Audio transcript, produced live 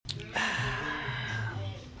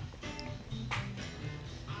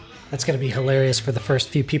That's going to be hilarious for the first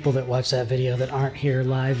few people that watch that video that aren't here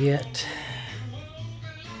live yet.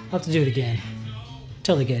 I'll have to do it again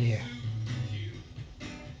until they get here.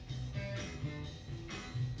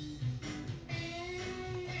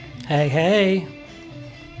 Hey, hey.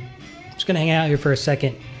 I'm just going to hang out here for a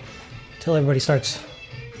second until everybody starts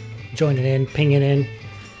joining in, pinging in.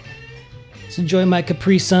 Let's enjoy my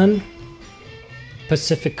Capri Sun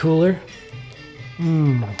Pacific Cooler.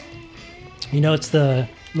 You know, it's the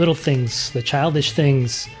little things, the childish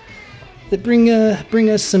things that bring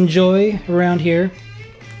us some joy around here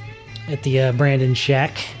at the Brandon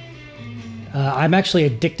Shack. I'm actually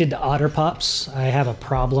addicted to Otter Pops. I have a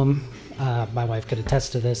problem. My wife could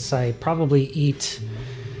attest to this. I probably eat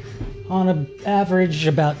on an average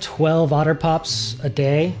about 12 Otter Pops a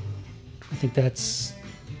day. I think that's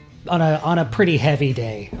on a pretty heavy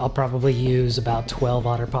day. I'll probably use about 12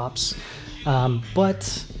 Otter Pops.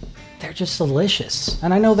 But they're just delicious.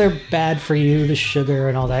 And I know they're bad for you, the sugar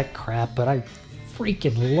and all that crap, but I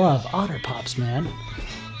freaking love Otter Pops, man.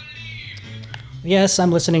 Yes,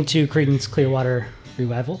 I'm listening to Creedence Clearwater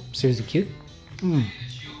Revival. Seriously cute.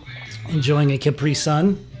 Enjoying a Capri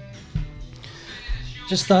Sun.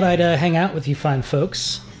 Just thought I'd hang out with you fine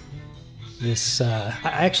folks. I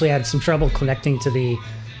actually had some trouble connecting to the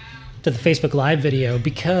Facebook Live video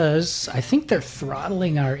because I think they're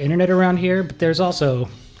throttling our internet around here, but there's also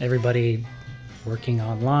everybody working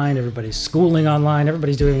online, everybody's schooling online,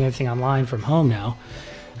 everybody's doing everything online from home now.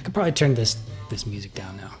 I could probably turn this music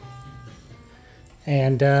down now.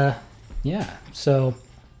 And yeah, so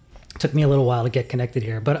it took me a little while to get connected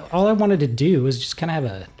here, but all I wanted to do was just kind of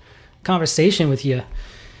have a conversation with you.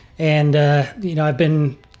 And you know, I've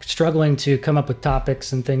been struggling to come up with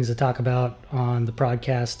topics and things to talk about on the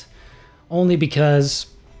Prodcast, only because,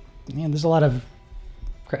 man, there's a lot of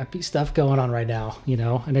crappy stuff going on right now, you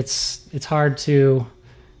know, and it's hard to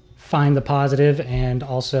find the positive and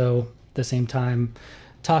also at the same time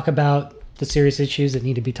talk about the serious issues that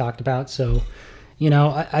need to be talked about. So, you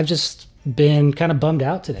know, I've just been kind of bummed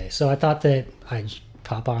out today. So I thought that I'd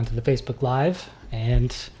pop onto the Facebook Live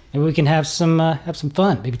and maybe we can have some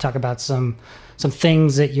fun. Maybe talk about some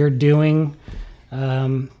things that you're doing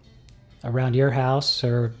around your house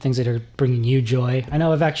or things that are bringing you joy. I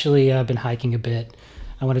know I've actually been hiking a bit.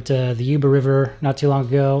 I went to the Yuba River not too long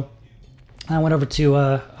ago. I went over to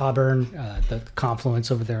Auburn, the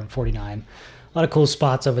confluence over there in 49. A lot of cool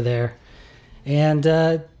spots over there. And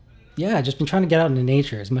yeah, I've just been trying to get out into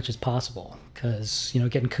nature as much as possible because, you know,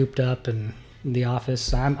 getting cooped up in the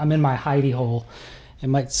office. I'm in my hidey hole. It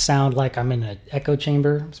might sound like I'm in an echo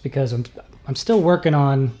chamber. It's because I'm still working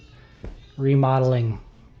on remodeling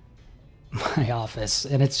my office,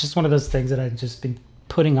 and it's just one of those things that I've just been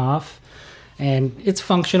putting off. And it's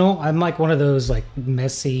functional. I'm like one of those like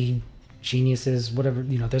messy geniuses, whatever,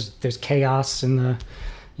 you know, there's chaos in the,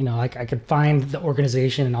 you know, I could find the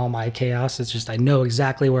organization in all my chaos. It's just I know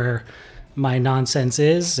exactly where my nonsense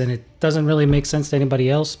is, and it doesn't really make sense to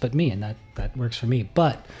anybody else but me, and that works for me.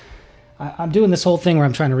 But I'm doing this whole thing where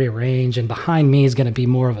I'm trying to rearrange, and behind me is going to be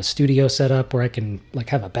more of a studio setup where I can like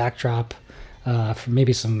have a backdrop for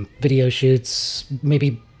maybe some video shoots,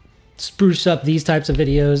 maybe spruce up these types of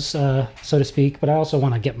videos, so to speak. But I also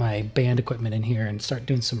want to get my band equipment in here and start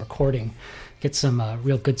doing some recording, get some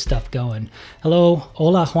real good stuff going. Hello,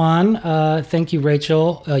 hola Juan. Thank you,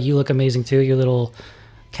 Rachel. You look amazing too. Your little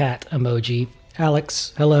cat emoji.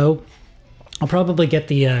 Alex, hello. I'll probably get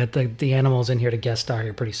the animals in here to guest star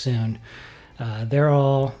here pretty soon. They're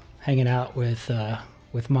all hanging out with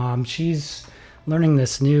Mom. She's learning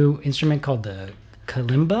this new instrument called the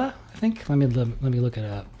kalimba, I think. Let me look it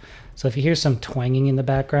up. So if you hear some twanging in the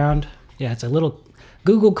background, yeah, it's a little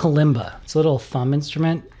Google kalimba. It's a little thumb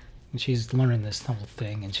instrument, and she's learning this whole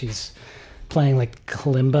thing, and she's playing like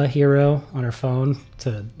Kalimba Hero on her phone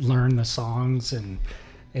to learn the songs, and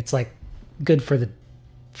it's like good for the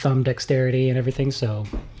thumb dexterity and everything. So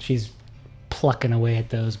she's plucking away at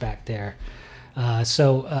those back there.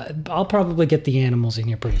 So I'll probably get the animals in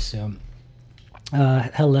here pretty soon.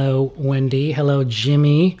 Hello, Wendy. Hello,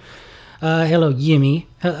 Jimmy. Hello, Yimmy.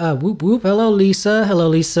 Whoop, whoop. Hello, Lisa. Hello,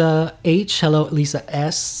 Lisa H. Hello, Lisa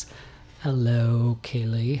S. Hello,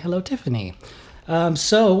 Kaylee. Hello, Tiffany.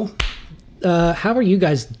 So how are you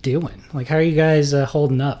guys doing? Like, how are you guys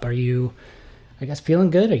holding up? Are you guys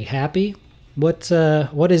feeling good? Are you happy? What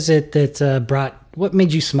is it that what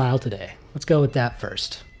made you smile today? Let's go with that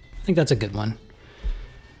first. I think that's a good one.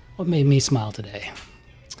 What made me smile today?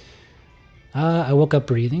 I woke up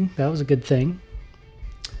breathing. That was a good thing.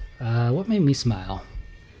 What made me smile?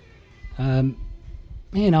 Me and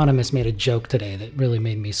Anonymous made a joke today that really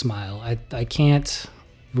made me smile. I can't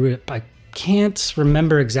can't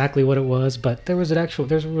remember exactly what it was, but there's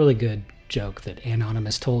a really good joke that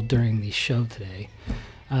Anonymous told during the show today.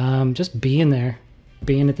 Just being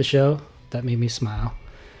at the show, that made me smile.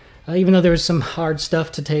 Even though there was some hard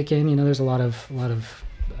stuff to take in, there's a lot of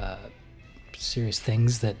serious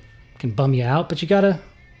things that can bum you out, but you gotta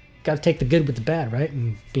take the good with the bad, right?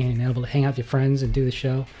 And being able to hang out with your friends and do the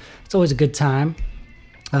show, it's always a good time.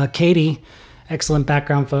 Katie, excellent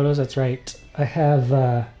background photos. That's right. I have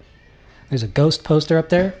there's a Ghost poster up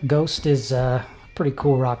there. Ghost is a pretty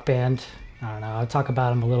cool rock band. I don't know, I'll talk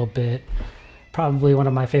about them a little bit. Probably one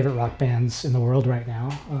of my favorite rock bands in the world right now.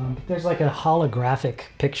 There's like a holographic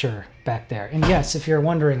picture back there. And yes, if you're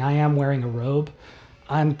wondering, I am wearing a robe.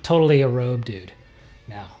 I'm totally a robe dude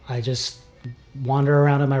now. I just wander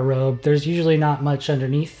around in my robe. There's usually not much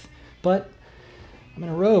underneath, but I'm in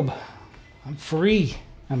a robe. I'm free.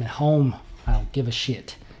 I'm at home. I don't give a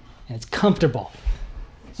shit. And it's comfortable.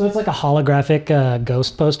 So it's like a holographic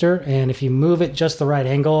Ghost poster, and if you move it just the right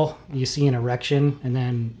angle, you see an erection, and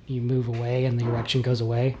then you move away and the erection goes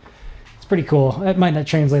away. It's pretty cool. It might not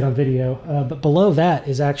translate on video, but below that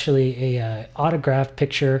is actually a autographed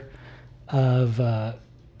picture of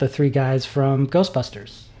the three guys from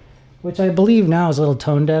Ghostbusters, which I believe now is a little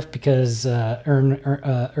tone deaf because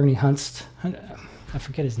Ernie Hunst, I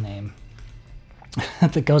forget his name,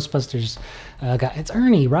 the Ghostbusters guy. It's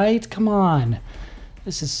Ernie, right? Come on.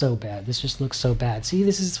 This is so bad. This just looks so bad. See,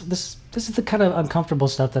 this is the kind of uncomfortable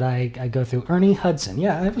stuff that I go through. Ernie Hudson.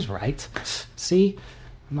 Yeah, I was right. See,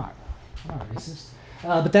 I'm not racist.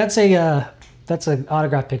 But that's an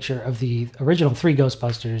autograph picture of the original three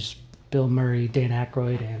Ghostbusters: Bill Murray, Dan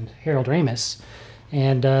Aykroyd, and Harold Ramis,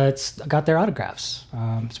 and it's got their autographs.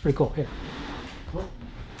 It's pretty cool. Here, I'm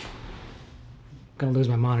gonna lose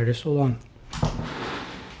my monitor. So hold on.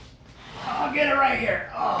 I'll get it right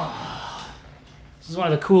here. Oh. This is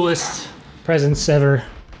one of the coolest presents ever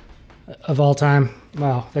of all time.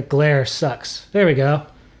 Wow, that glare sucks. There we go.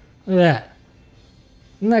 Look at that.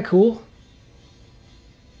 Isn't that cool?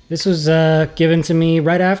 This was given to me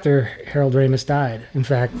right after Harold Ramis died. In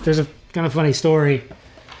fact, there's a kind of funny story.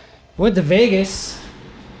 I went to Vegas.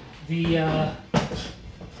 We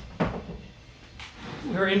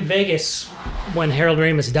were in Vegas when Harold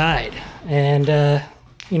Ramis died. And,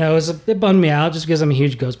 it bummed me out just because I'm a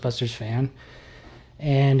huge Ghostbusters fan.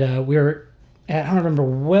 And we were at, I don't remember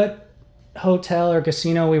what hotel or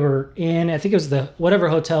casino we were in. I think it was whatever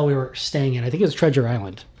hotel we were staying in. I think it was Treasure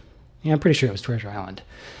Island. Yeah, I'm pretty sure it was Treasure Island.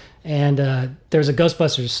 And there was a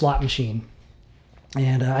Ghostbusters slot machine.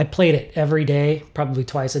 And I played it every day, probably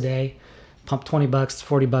twice a day. Pumped $20,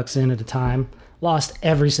 $40 in at a time. Lost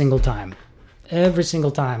every single time. Every single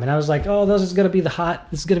time. And I was like, oh, this is going to be the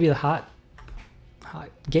hot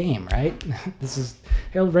game, right? This is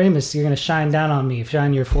Harold Ramis. You're gonna shine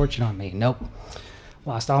your fortune on me. Nope.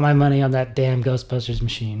 Lost all my money on that damn Ghostbusters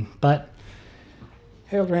machine. But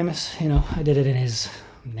Harold Ramis, I did it in his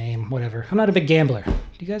name, whatever. I'm not a big gambler. Do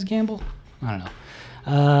you guys gamble? I don't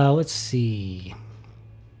know. Let's see.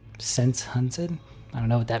 Sense Hunted? I don't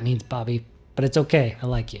know what that means, Bobby, but it's okay. I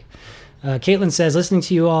like you. Caitlin says, listening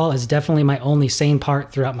to you all is definitely my only sane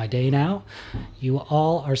part throughout my day now. You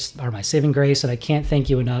all are my saving grace, and I can't thank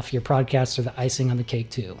you enough. Your podcasts are the icing on the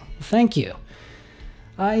cake, too. Thank you.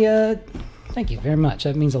 Thank you very much.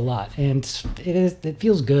 That means a lot. And it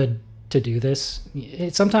feels good to do this.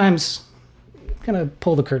 It sometimes kind of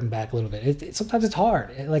pull the curtain back a little bit. Sometimes it's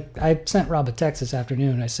hard. I sent Rob a text this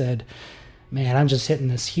afternoon. I said, man, I'm just hitting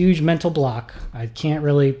this huge mental block. I can't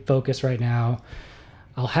really focus right now.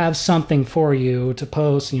 I'll have something for you to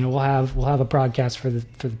post. We'll have a broadcast for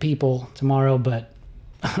the people tomorrow, but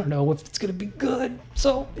I don't know if it's gonna be good.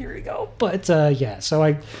 So here you go. But so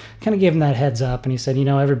I kind of gave him that heads up, and he said,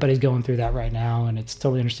 everybody's going through that right now, and it's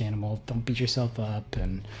totally understandable. Don't beat yourself up,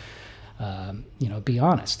 and be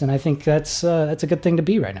honest. And I think that's a good thing to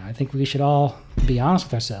be right now. I think we should all be honest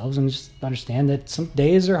with ourselves and just understand that some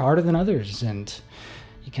days are harder than others, and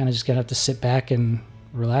you kind of just gotta have to sit back and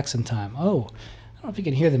relax some time. Oh. I don't know if you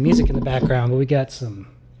can hear the music in the background, but we got some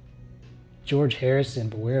George Harrison,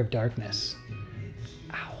 Beware of Darkness.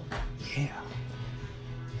 Ow, yeah.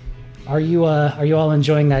 Are you all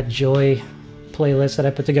enjoying that Joy playlist that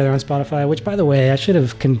I put together on Spotify? Which, by the way, I should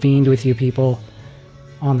have convened with you people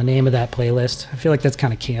on the name of that playlist. I feel like that's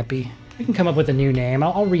kind of campy. We can come up with a new name.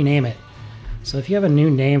 I'll rename it. So if you have a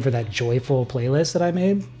new name for that joyful playlist that I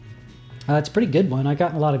made, it's a pretty good one. I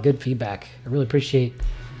got a lot of good feedback. I really appreciate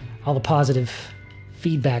all the positive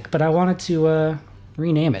feedback, but I wanted to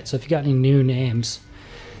rename it. So if you got any new names.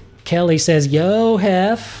 Kelly says, yo,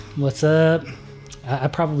 Hef, what's up? I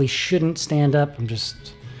probably shouldn't stand up. I'm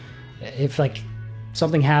just, if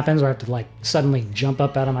something happens where I have to like suddenly jump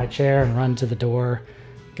up out of my chair and run to the door,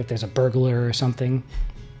 if there's a burglar or something,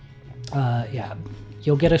 yeah,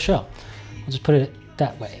 you'll get a show. I'll just put it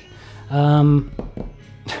that way.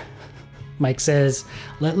 Mike says,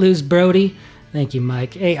 let loose Brody. Thank you,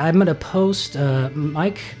 Mike. Hey, I'm going to post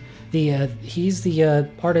Mike. He's the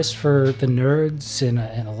artist for the Nerds and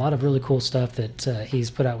a lot of really cool stuff that he's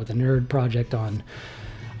put out with the Nerd Project on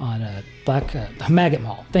Black Maggot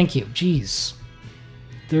Mall. Thank you. Jeez.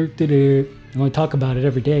 I only talk about it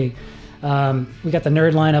every day. We got the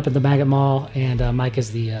Nerd line up at the Maggot Mall, and Mike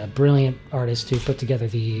is the brilliant artist who put together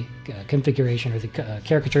the configuration or the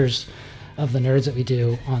caricatures of the nerds that we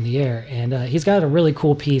do on the air. And he's got a really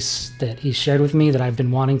cool piece that he shared with me that I've been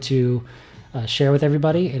wanting to share with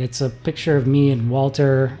everybody. And it's a picture of me and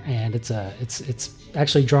Walter, and it's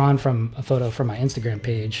actually drawn from a photo from my Instagram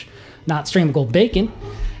page, Not Streamable Bacon.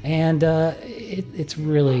 And it's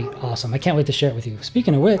really awesome. I can't wait to share it with you.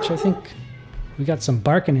 Speaking of which, I think we got some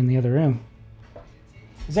barking in the other room.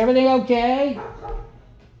 Is everything okay?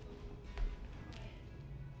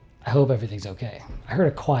 I hope everything's okay. I heard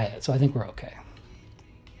it quiet, so I think we're okay.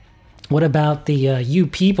 What about the You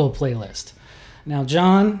People playlist? Now,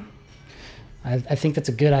 John, I think that's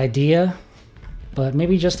a good idea, but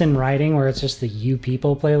maybe just in writing where it's just the You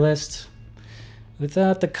People playlist.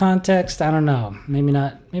 Without the context, I don't know. Maybe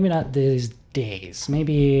not these days.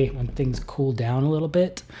 Maybe when things cool down a little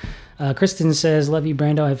bit. Kristen says, love you,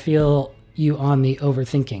 Brando. I feel you on the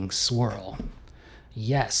overthinking swirl.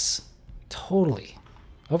 Yes, totally.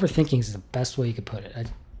 Overthinking is the best way you could put it.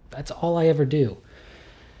 That's all I ever do.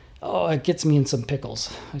 Oh, it gets me in some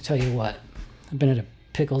pickles. I tell you what. I've been in a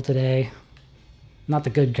pickle today. Not the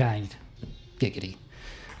good kind. Giggity.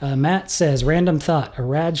 Matt says, random thought. A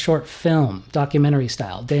RAD short film, documentary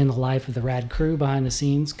style. Day in the life of the RAD crew behind the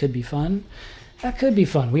scenes. Could be fun. That could be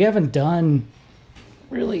fun. We haven't done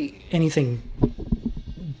really anything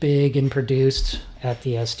big and produced at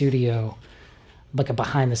the studio, like a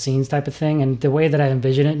behind the scenes type of thing. And the way that I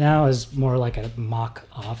envision it now is more like a mock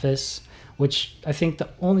office, which I think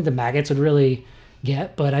only the maggots would really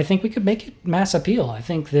get, but I think we could make it mass appeal. I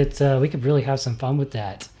think that we could really have some fun with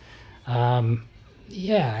that.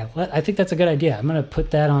 Yeah, I think that's a good idea. I'm going to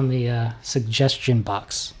put that on the suggestion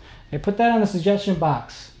box. I put that on the suggestion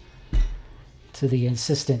box to the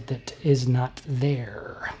assistant that is not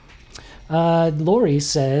there. Lori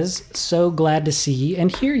says, so glad to see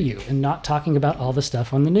and hear you and not talking about all the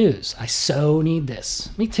stuff on the news. I so need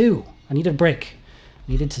this. Me too. I need a break.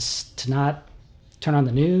 I needed to not turn on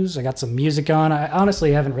the news. I got some music on. I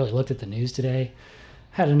honestly haven't really looked at the news today.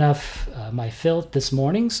 Had enough my fill this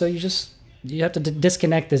morning, so you have to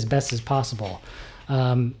disconnect as best as possible.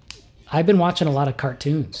 I've been watching a lot of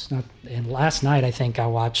cartoons. And last night, I think I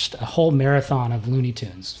watched a whole marathon of Looney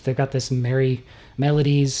Tunes. They've got this Merry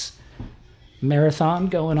Melodies marathon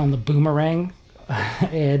going on the Boomerang.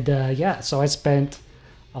 And yeah, so I spent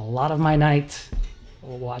a lot of my night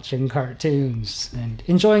watching cartoons and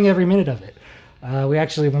enjoying every minute of it. We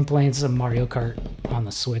actually have been playing some Mario Kart on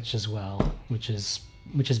the Switch as well, which has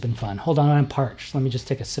been fun. Hold on, I'm parched. Let me just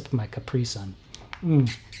take a sip of my Capri Sun.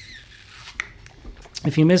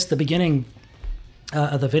 If you missed the beginning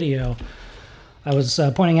of the video, I was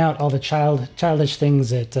pointing out all the childish things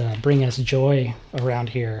that bring us joy around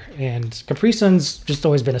here, and Capri Sun's just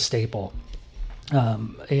always been a staple.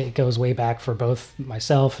 It goes way back for both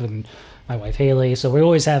myself and my wife Haley, so we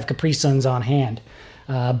always have Capri Suns on hand.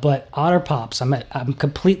 But Otter Pops, I'm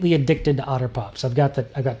completely addicted to Otter Pops. I've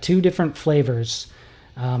got two different flavors.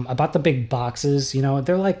 I bought the big boxes.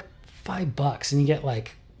 They're like $5, and you get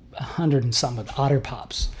like 100 and something with Otter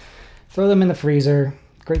Pops. Throw them in the freezer.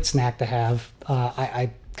 Great snack to have.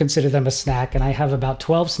 I consider them a snack, and I have about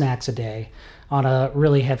 12 snacks a day on a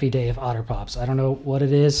really heavy day of Otter Pops. I don't know what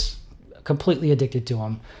it is. Completely addicted to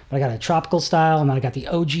them. But I got a tropical style, and then I got the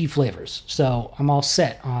OG flavors. So I'm all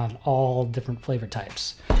set on all different flavor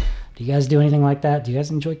types. Do you guys do anything like that? Do you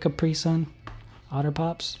guys enjoy Capri Sun? Otter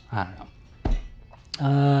Pops? I don't know.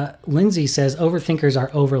 Lindsay says, overthinkers are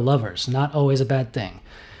overlovers. Not always a bad thing.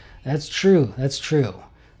 That's true.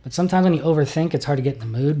 But sometimes when you overthink, it's hard to get in the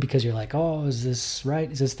mood because you're like, oh, is this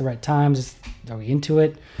right? Is this the right time? Are we into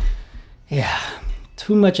it? Yeah.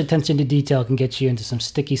 Too much attention to detail can get you into some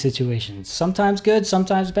sticky situations. Sometimes good,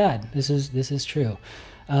 sometimes bad. This is true.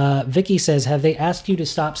 Vicky says, have they asked you to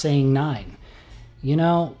stop saying 9?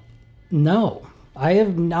 No. I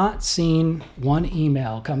have not seen one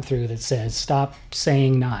email come through that says stop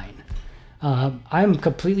saying 9. I'm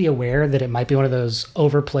completely aware that it might be one of those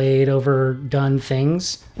overplayed, overdone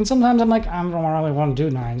things. And sometimes I'm like, I don't really want to do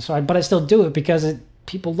 9. But I still do it because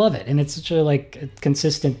people love it. And it's such a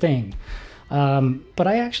consistent thing. But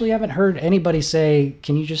I actually haven't heard anybody say,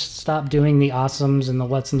 can you just stop doing the awesomes and the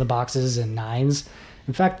what's in the boxes and nines?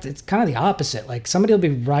 In fact, it's kind of the opposite. Like, somebody will be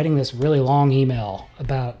writing this really long email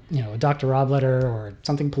about, a Dr. Rob letter or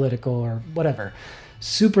something political or whatever.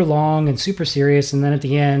 Super long and super serious. And then at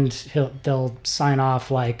the end, they'll sign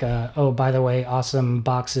off like, oh, by the way, awesome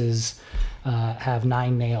boxes have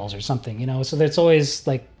 9 nails or something, So it's always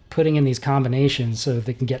like putting in these combinations so that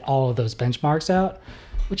they can get all of those benchmarks out,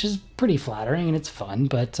 which is pretty flattering and it's fun.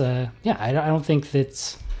 But I don't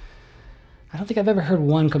think I've ever heard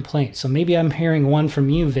one complaint. So maybe I'm hearing one from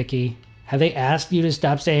you, Vicky. Have they asked you to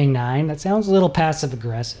stop saying 9? That sounds a little passive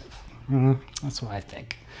aggressive. That's what I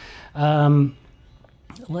think.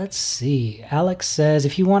 Let's see. Alex says,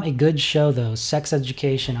 if you want a good show, though, Sex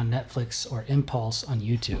Education on Netflix or Impulse on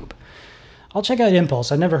YouTube. I'll check out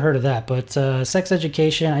Impulse. I've never heard of that. But Sex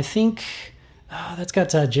Education, I think... that's got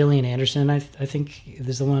Gillian Anderson. I think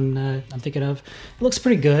is the one I'm thinking of. It looks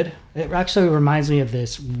pretty good. It actually reminds me of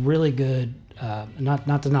this really good,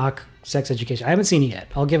 not to knock Sex Education. I haven't seen it yet.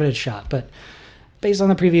 I'll give it a shot. But based on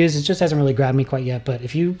the previews, it just hasn't really grabbed me quite yet. But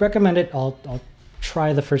if you recommend it, I'll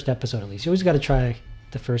try the first episode at least. You always got to try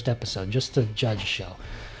the first episode just to judge a show.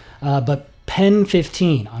 But Pen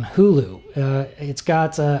 15 on Hulu. It's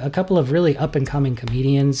got a couple of really up-and-coming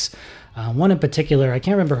comedians. One in particular, I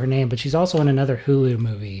can't remember her name, but she's also in another Hulu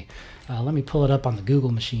movie. Let me pull it up on the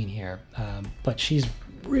Google machine here. But she's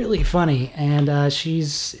really funny, and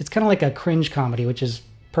it's kind of like a cringe comedy, which is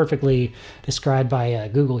perfectly described by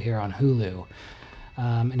Google here on Hulu.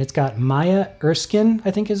 And it's got Maya Erskine,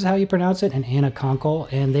 I think is how you pronounce it, and Anna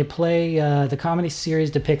Konkle. And they play, the comedy series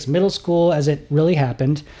depicts middle school as it really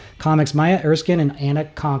happened. Comics Maya Erskine and Anna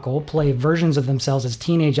Konkle play versions of themselves as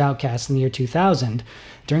teenage outcasts in the year 2000,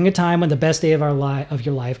 during a time when the best day of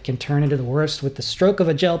your life can turn into the worst with the stroke of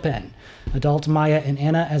a gel pen. Adult Maya and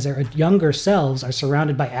Anna, as their younger selves, are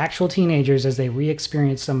surrounded by actual teenagers as they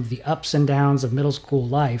re-experience some of the ups and downs of middle school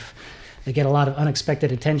life. They get a lot of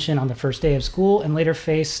unexpected attention on the first day of school and later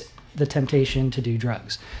face the temptation to do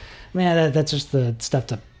drugs. Man, that's just the stuff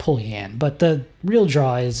to pull you in. But the real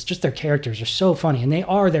draw is just their characters are so funny, and they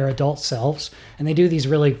are their adult selves, and they do these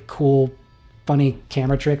really cool, funny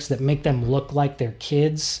camera tricks that make them look like they're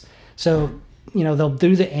kids. So, they'll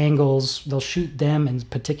do the angles, they'll shoot them in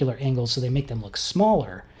particular angles so they make them look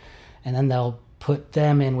smaller, and then they'll put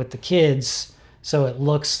them in with the kids so it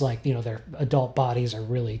looks like, their adult bodies are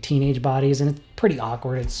really teenage bodies, and it's pretty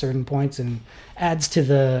awkward at certain points and adds to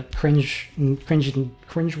the cringiness,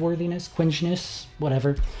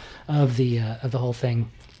 whatever, of the whole thing.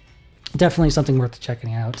 Definitely something worth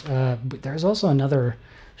checking out. But there's also another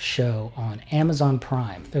show on Amazon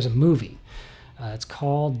Prime. There's a movie. It's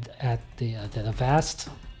called At the Vast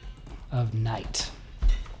of Night.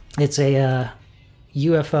 It's a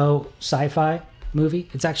UFO sci-fi movie.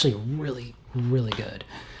 It's actually really, really good.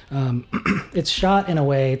 It's shot in a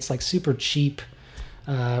way, it's like super cheap,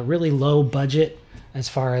 really low budget as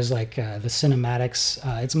far as like the cinematics.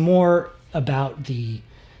 It's more about the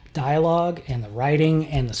dialogue and the writing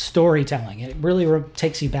and the storytelling. It really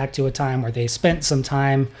takes you back to a time where they spent some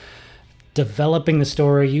time developing the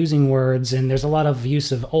story, using words, and there's a lot of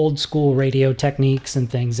use of old school radio techniques and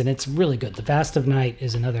things, and it's really good. The Vast of Night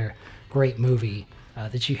is another great movie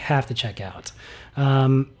that you have to check out.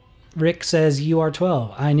 Rick says, you are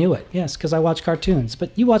 12. I knew it. Yes, because I watch cartoons.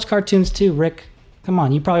 But you watch cartoons too, Rick. Come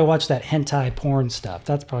on, you probably watch that hentai porn stuff.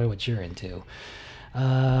 That's probably what you're into.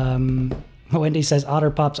 Wendy says, Otter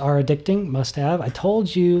Pops are addicting. Must have. I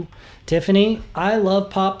told you, Tiffany, I love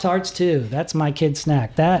Pop-Tarts too. That's my kid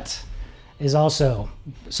snack. That is also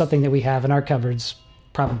something that we have in our cupboards,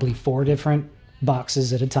 probably 4 different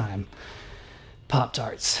boxes at a time.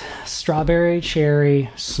 Pop-Tarts. Strawberry, cherry,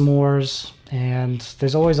 s'mores, and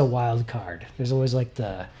there's always a wild card. There's always like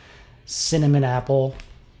the cinnamon apple,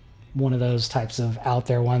 one of those types of out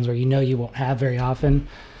there ones where you won't have very often.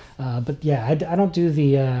 But yeah, I don't do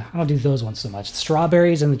those ones so much. The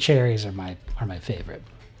strawberries and the cherries are my favorite.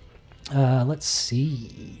 Let's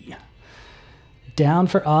see. Down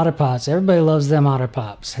for Otter Pops. Everybody loves them Otter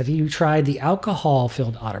Pops. Have you tried the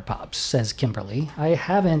alcohol-filled Otter Pops? Says Kimberly. I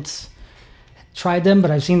haven't tried them,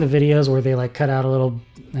 but I've seen the videos where they like cut out a little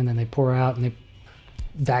and then they pour out and they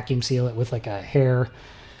vacuum seal it with like a hair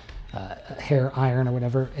iron or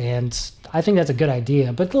whatever. And I think that's a good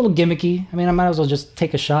idea, but it's a little gimmicky. I mean, I might as well just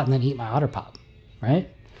take a shot and then eat my Otter Pop, right?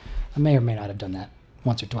 I may or may not have done that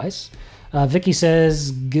once or twice. Vicky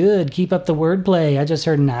says, good, keep up the wordplay. I just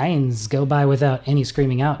heard 9s go by without any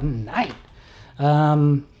screaming out. 9.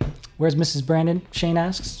 Where's Mrs. Brandon? Shane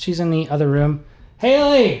asks. She's in the other room.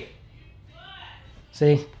 Haley! What?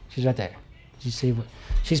 See? She's right there. Did you see what?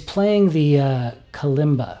 She's playing the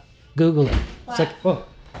kalimba. Google it. It's like, oh,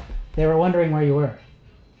 they were wondering where you were.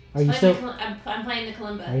 Are you still? I'm playing the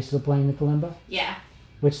kalimba. Are you still playing the kalimba? Yeah.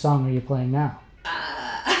 Which song are you playing now?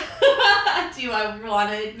 Do I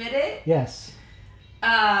want to admit it? Yes.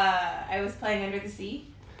 I was playing Under the Sea.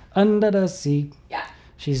 Under the Sea. Yeah.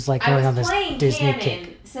 She's like going on this Disney canon,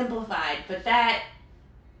 kick. Simplified, but that.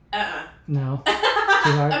 No. Too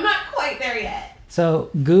hard? I'm not quite there yet.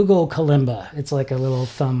 So Google kalimba. It's like a little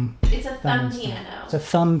thumb. It's a thumb piano. It's a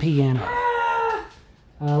thumb piano.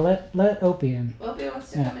 Let Opie in. Opie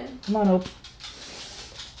wants to come in. Come on, Opie.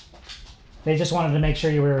 They just wanted to make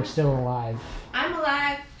sure you were still alive. I'm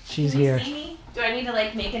alive. She's Can here. You see me? Do I need to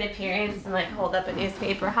like make an appearance and like hold up a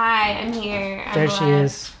newspaper? Hi, I'm here. I'm there alive. she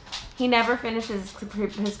is. He never finishes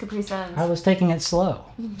his Capri Suns. I was taking it slow.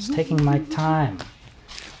 I was taking my time.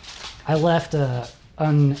 I left a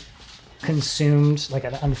unconsumed, like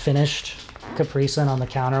an unfinished Capri Sun on the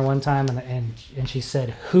counter one time, and she said,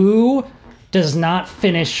 "Who does not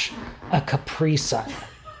finish a Capri Sun?"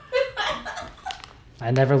 I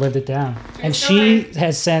never lived it down. And she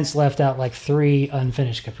has since left out like 3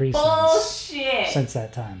 unfinished Capri Suns. Bullshit. Since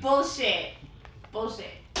that time. Bullshit.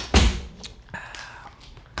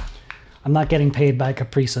 I'm not getting paid by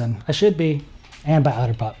Capri Sun. I should be. And by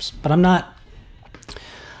Otter Pups. But I'm not.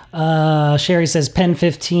 Sherry says Pen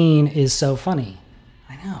 15 is so funny.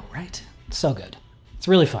 I know, right? So good. It's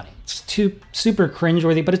really funny. It's super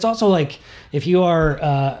cringeworthy, but it's also like if you are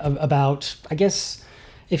about, I guess,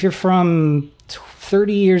 if you're from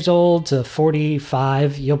 30 years old to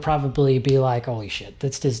 45, you'll probably be like, holy shit,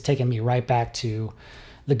 that's just taking me right back to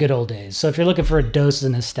the good old days. So if you're looking for a dose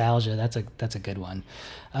of nostalgia, that's a good one.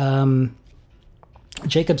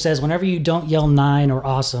 Jacob says, whenever you don't yell 9 or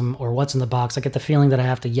awesome or what's in the box, I get the feeling that I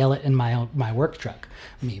have to yell it in my work truck.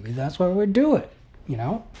 Maybe that's why we do it, you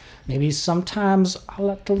know? Maybe sometimes I'll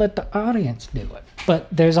have to let the audience do it. But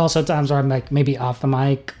there's also times where I'm like maybe off the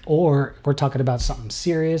mic or we're talking about something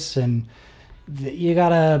serious and you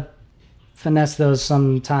gotta finesse those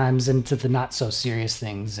sometimes into the not so serious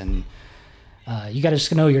things, and you gotta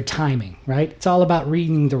just know your timing, right? It's all about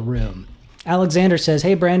reading the room. Alexander says,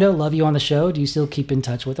 hey Brando, love you on the show. Do you still keep in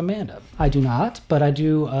touch with Amanda? I do not, but I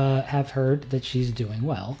do have heard that she's doing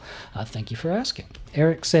well. Thank you for asking.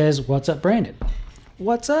 Eric says, what's up, Brandon?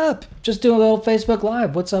 What's up? Just doing a little Facebook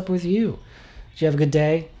Live. What's up with you? Did you have a good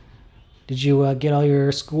day? Did you get all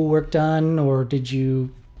your schoolwork done, or did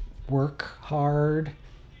you work hard?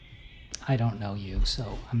 I don't know you,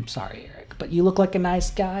 so I'm sorry, Eric, but you look like a nice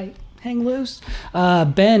guy. Hang loose.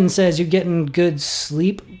 Ben says, you're getting good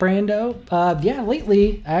sleep, Brando. Yeah,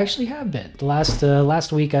 lately I actually have been. The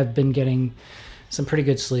last week I've been getting some pretty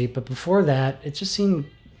good sleep, but before that it just seemed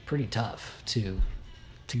pretty tough to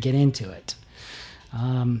get into it.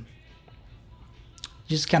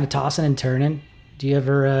 Just kind of tossing and turning. Do you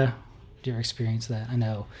ever experience that? I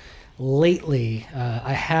know lately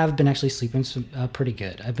I have been actually sleeping pretty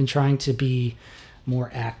good. I've been trying to be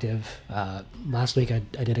more active. Last week I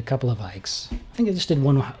did a couple of hikes. I think I just did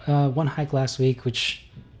one hike last week, which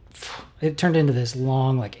it turned into this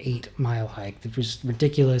long, like 8-mile hike. It was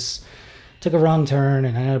ridiculous. Took a wrong turn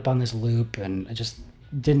and I ended up on this loop, and I just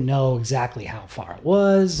didn't know exactly how far it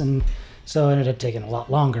was, and so it ended up taking a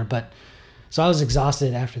lot longer. But so I was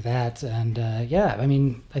exhausted after that, and yeah, I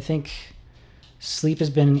mean, I think sleep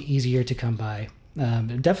has been easier to come by.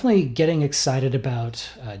 Definitely getting excited about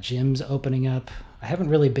gyms opening up. I haven't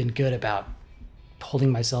really been good about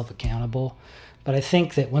holding myself accountable, but I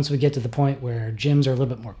think that once we get to the point where gyms are a little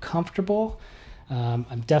bit more comfortable,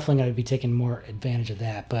 I'm definitely going to be taking more advantage of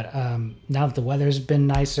that. But now that the weather's been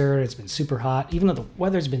nicer, it's been super hot, even though the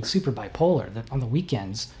weather's been super bipolar, that on the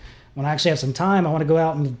weekends, when I actually have some time, I want to go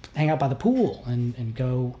out and hang out by the pool and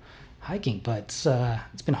go hiking. But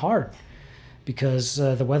it's been hard because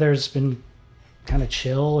the weather's been kind of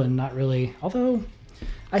chill and not really, although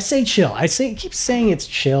I say chill. Keep saying it's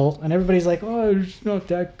chill, and everybody's like, oh, it's not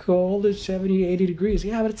that cold. It's 70, 80 degrees.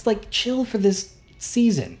 Yeah, but it's like chill for this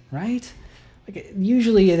season, right? Like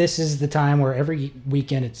usually this is the time where every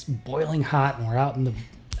weekend it's boiling hot and we're out in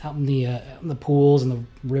the pools and the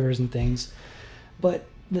rivers and things. But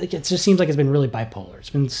like, it just seems like it's been really bipolar. It's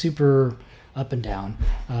been super up and down.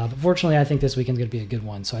 But fortunately, I think this weekend's going to be a good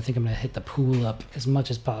one. So I think I'm going to hit the pool up as much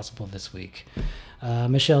as possible this week.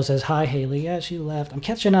 Michelle says, hi, Haley. Yeah, she left. I'm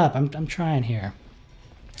catching up. I'm trying here.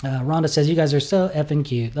 Rhonda says, you guys are so effing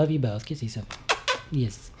cute. Love you both. Kissy. So,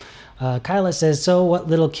 yes. Kyla says, so what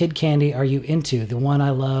little kid candy are you into? The one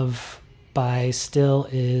I love by Still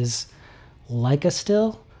is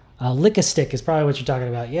Lick-a-Still? Lick-a-Stick is probably what you're talking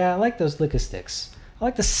about. Yeah, I like those Lick-a-Sticks. I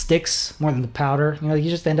like the sticks more than the powder. You know, you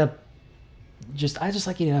just end up I just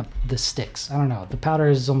like eating up the sticks. I don't know. The powder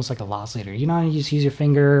is almost like a loss leader. You know, you just use your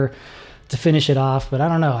finger to finish it off, but I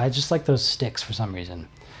don't know. I just like those sticks for some reason.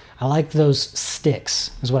 I like those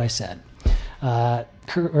sticks, is what I said.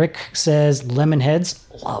 Rick says lemon heads.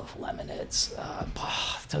 Love lemon heads.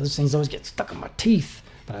 Those things always get stuck in my teeth,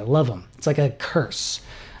 but I love them. It's like a curse.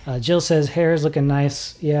 Jill says hair is looking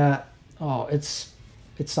nice. Yeah. Oh, it's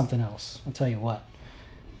something else. I'll tell you what.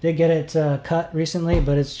 Did get it cut recently,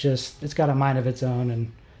 but it's got a mind of its own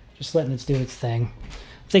and just letting it do its thing.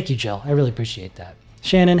 Thank you, Jill. I really appreciate that.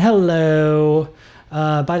 Shannon, hello.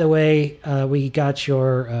 By the way, we got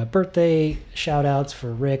your birthday shout outs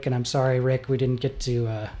for Rick, and I'm sorry, Rick, we didn't get to,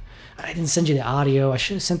 I didn't send you the audio. I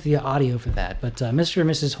should have sent the audio for that. But Mr. and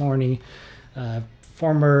Mrs. Horny,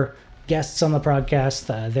 former guests on the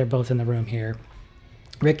Prodcast, they're both in the room here.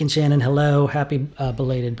 Rick and Shannon, hello. Happy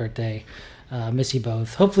belated birthday. Miss you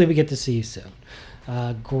both. Hopefully we get to see you soon.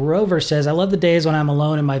 Grover says, I love the days when I'm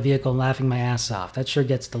alone in my vehicle laughing my ass off. That sure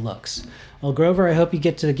gets the looks. Well, Grover, I hope you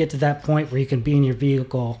get to that point where you can be in your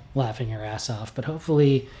vehicle laughing your ass off. But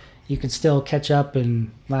hopefully you can still catch up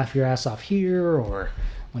and laugh your ass off here or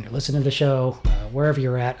when you're listening to the show, wherever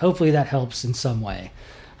you're at. Hopefully that helps in some way.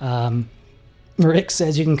 Rick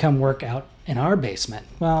says you can come work out in our basement.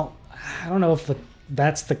 Well, I don't know if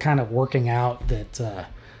that's the kind of working out that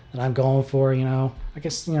I'm going for, you know. I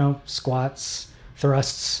guess, you know, squats,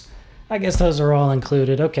 thrusts, I guess those are all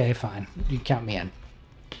included. Okay, fine. You count me in.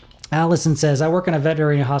 Allison says, I work in a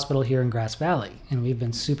veterinary hospital here in Grass Valley, and we've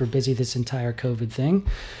been super busy this entire COVID thing.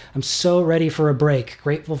 I'm so ready for a break.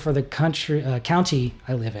 Grateful for the county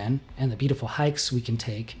I live in and the beautiful hikes we can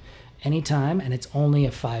take anytime, and it's only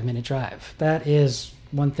a 5-minute drive. That is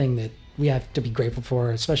one thing that we have to be grateful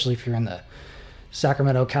for, especially if you're in the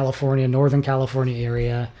Sacramento, California, Northern California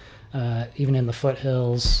area, even in the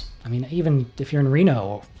foothills. I mean, even if you're in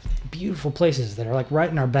Reno, beautiful places that are like right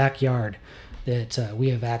in our backyard that we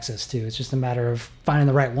have access to. It's just a matter of finding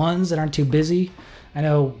the right ones that aren't too busy. I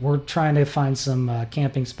know we're trying to find some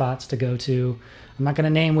camping spots to go to. I'm not going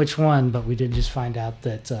to name which one, but we did just find out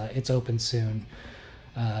that it's open soon.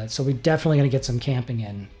 So we're definitely going to get some camping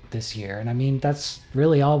in this year. And I mean, that's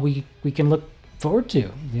really all we can look forward to.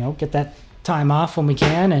 You know, get that time off when we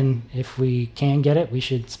can, and if we can get it, we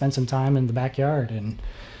should spend some time in the backyard and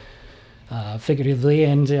figuratively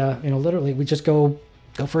and literally we just go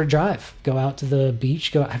for a drive, go out to the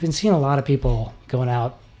beach. I've been seeing a lot of people going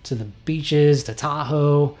out to the beaches, to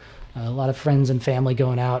Tahoe, a lot of friends and family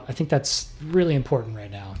going out. I think that's really important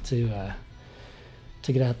right now to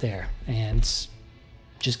get out there and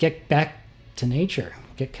just get back to nature,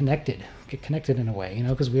 get connected in a way, you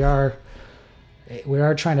know, because we are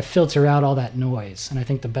trying to filter out all that noise. And I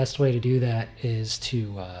think the best way to do that is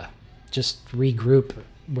to just regroup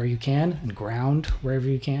where you can and ground wherever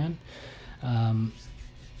you can.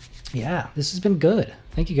 Yeah, this has been good.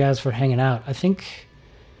 Thank you guys for hanging out. I think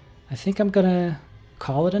I'm going to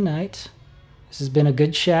call it a night. This has been a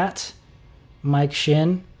good chat. Mike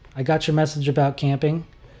Shin, I got your message about camping.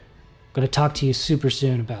 I'm going to talk to you super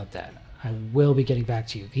soon about that. I will be getting back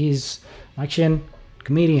to you. He's Mike Shin,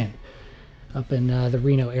 comedian, up in the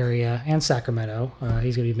Reno area and Sacramento.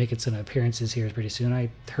 He's going to be making some appearances here pretty soon. I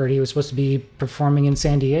heard he was supposed to be performing in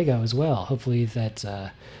San Diego as well. Hopefully that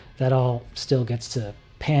all still gets to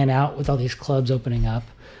pan out with all these clubs opening up.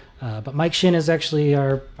 But Mike Shin is actually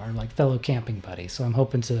our like fellow camping buddy, so I'm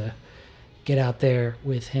hoping to get out there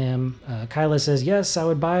with him. Kyla says, yes, I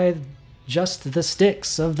would buy just the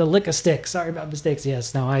sticks of the lick-a-stick. Sorry about mistakes.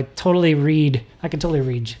 Yes, no, I can totally read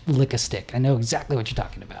lick-a-stick. I know exactly what you're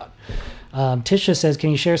talking about. Tisha says,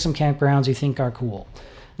 can you share some campgrounds you think are cool?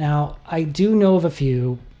 Now, I do know of a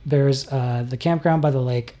few. There's the campground by the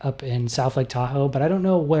lake up in South Lake Tahoe, but I don't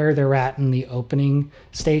know where they're at in the opening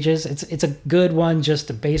stages. It's a good one, just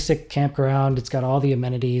a basic campground. It's got all the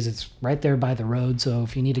amenities. It's right there by the road, so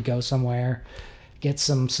if you need to go somewhere, get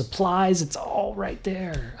some supplies, it's all right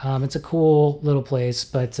there. It's a cool little place,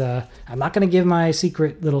 but I'm not going to give my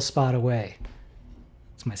secret little spot away.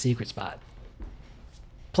 It's my secret spot.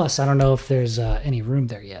 Plus, I don't know if there's any room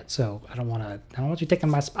there yet, so I don't want you taking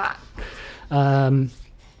my spot.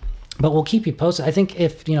 But we'll keep you posted. I think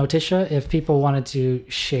if Tisha, if people wanted to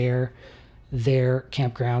share their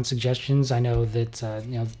campground suggestions, I know that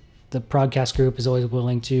the Prodcast group is always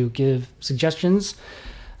willing to give suggestions.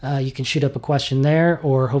 You can shoot up a question there,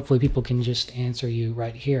 or hopefully people can just answer you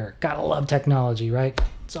right here. Gotta love technology, right?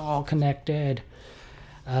 It's all connected.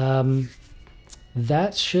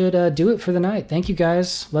 That should do it for the night. Thank you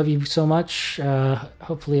guys. Love you so much.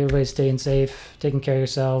 Hopefully everybody's staying safe, taking care of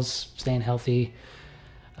yourselves, staying healthy.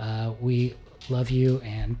 We Love you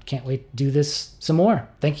and can't wait to do this some more.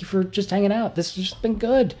 Thank you for just hanging out. This has just been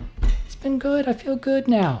good. It's been good. I feel good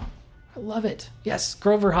now. I love it. Yes,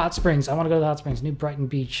 Grover Hot Springs. I want to go to the Hot Springs. New Brighton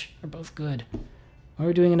Beach are both good.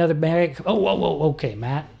 We're doing another maggot. Oh, whoa. Okay,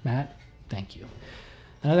 Matt. Thank you.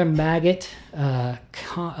 Another maggot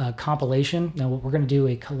compilation. Now we're going to do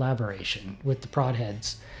a collaboration with the Prod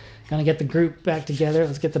Heads. Gonna get the group back together.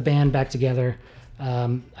 Let's get the band back together.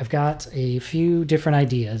 I've got a few different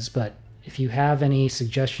ideas, but if you have any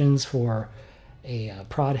suggestions for a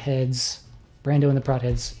Prod Heads, Brando and the Prod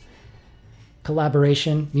Heads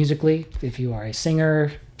collaboration musically, if you are a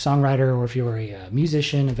singer, songwriter, or if you're a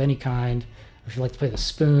musician of any kind, or if you like to play the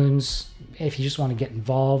spoons, if you just want to get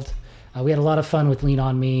involved. We had a lot of fun with Lean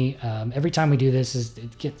On Me. Every time we do this,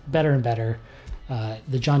 it gets better and better.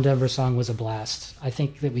 The John Denver song was a blast. I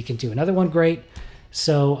think that we can do another one great.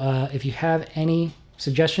 So if you have any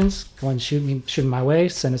suggestions, go ahead and shoot them my way.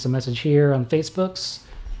 Send us a message here on Facebooks,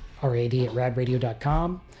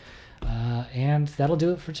 rad@radradio.com. And that'll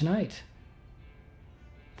do it for tonight.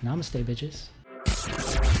 Namaste, bitches.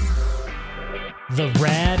 The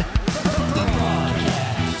RAD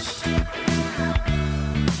Prodcast.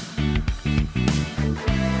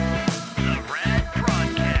 The RAD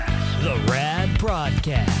Prodcast. The RAD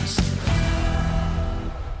Prodcast.